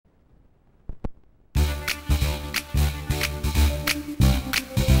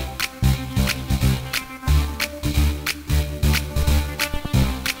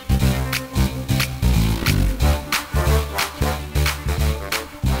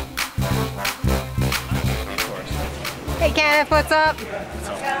Hey Kenneth, what's up?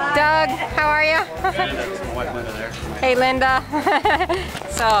 Doug, how are you? Hey Linda.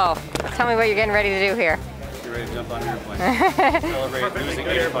 So, tell me what you're getting ready to do here. Get ready to jump on an airplane. Celebrate losing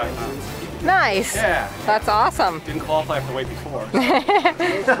 85 pounds. Nice. Yeah. That's awesome. Didn't qualify for the weight before.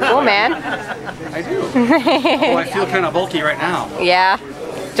 Cool, man. I do. Oh, I feel kind of bulky right now. Yeah.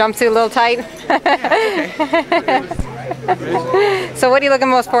 Jumpsuit a little tight. So what are you looking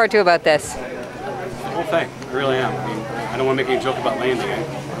most forward to about this? The whole thing. I really am. I mean, I don't want to make any joke about landing.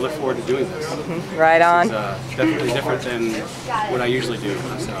 I look forward to doing this. Right on. It's definitely different than what I usually do.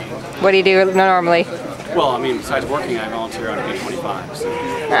 So. What do you do normally? Well, I mean, besides working, I volunteer on a B-25. So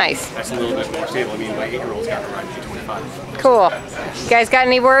Nice. that's a little bit more stable. I mean, my 8-year-old's got to ride a B-25. Cool. You guys got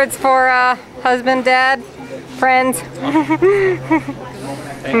any words for husband, dad, friends?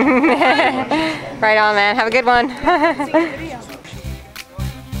 Right on, man. Have a good one.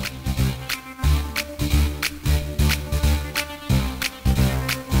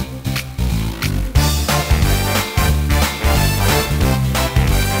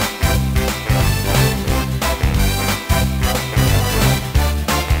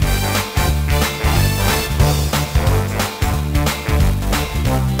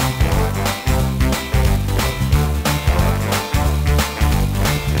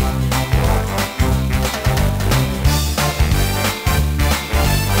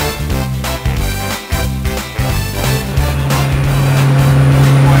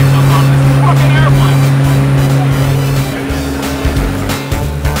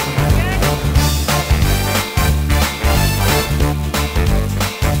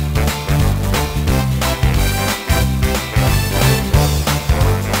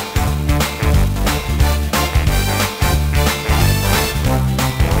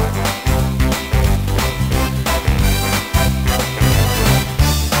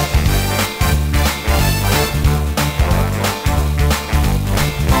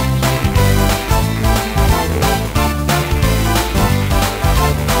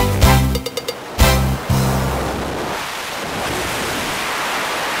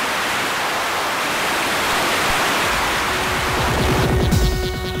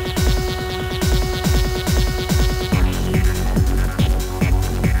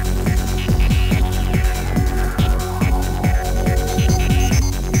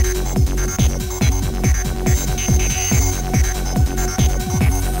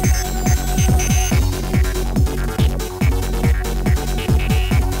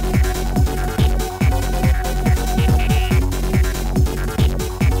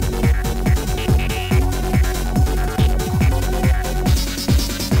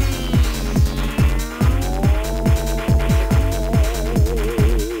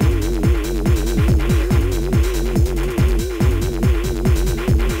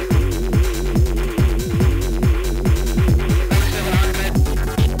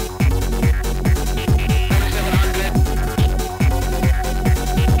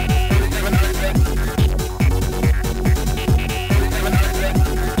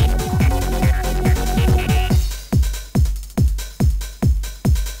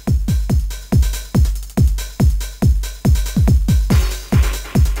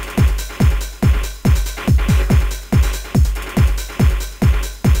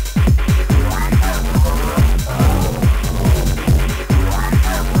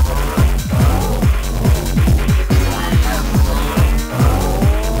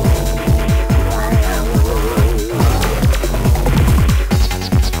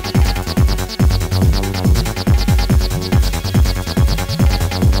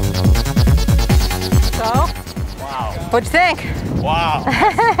 What'd you think? Wow,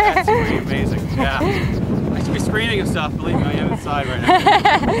 that's pretty amazing. Yeah, I should be screaming and stuff. Believe me, I am inside right now.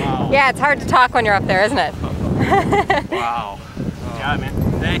 Wow. Yeah, it's hard to talk when you're up there, isn't it? Wow. Yeah, man.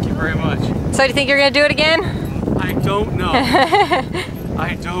 Thank you very much. So do you think you're gonna do it again? I don't know.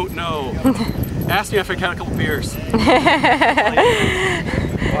 I don't know. Ask me if I had a couple beers.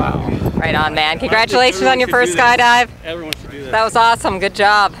 Wow. Right on, man. Congratulations on your first skydive. Everyone should do that. That was awesome. Good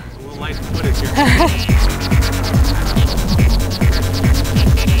job. A little nice footage here.